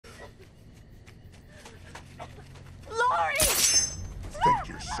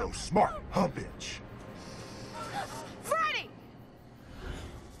so smart, huh, bitch? Freddy!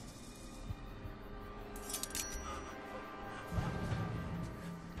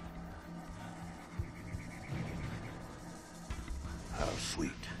 How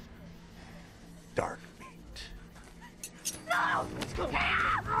sweet. Dark meat. No!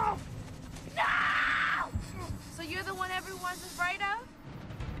 No! No! So you're the one everyone's afraid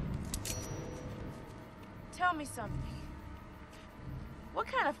of? Tell me something. What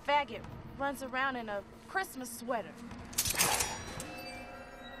kind of faggot runs around in a Christmas sweater?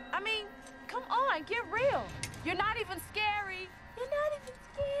 I mean, come on, get real. You're not even scary. You're not even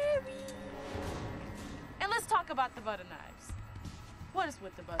scary. And let's talk about the butter knives. What is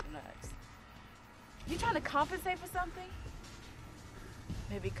with the butter knives? You trying to compensate for something?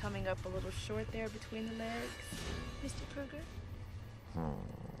 Maybe coming up a little short there between the legs, Mr. Kruger?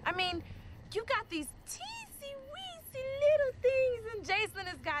 I mean, you got these teensy-weensy little things, and Jason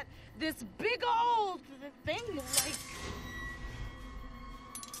has got this big old thing like...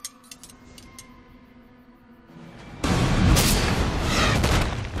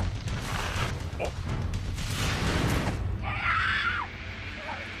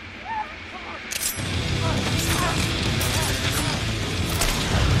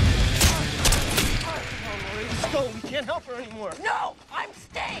 We can't help her anymore. No, I'm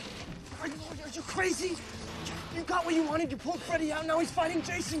staying. Are you crazy? You got what you wanted. You pulled Freddy out. Now he's fighting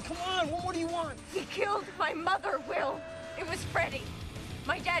Jason. Come on. What more do you want? He killed my mother, Will. It was Freddy.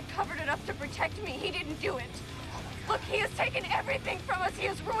 My dad covered it up to protect me. He didn't do it. Look, he has taken everything from us. He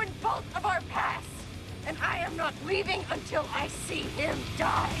has ruined both of our pasts. And I am not leaving until I see him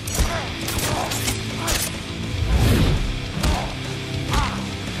die.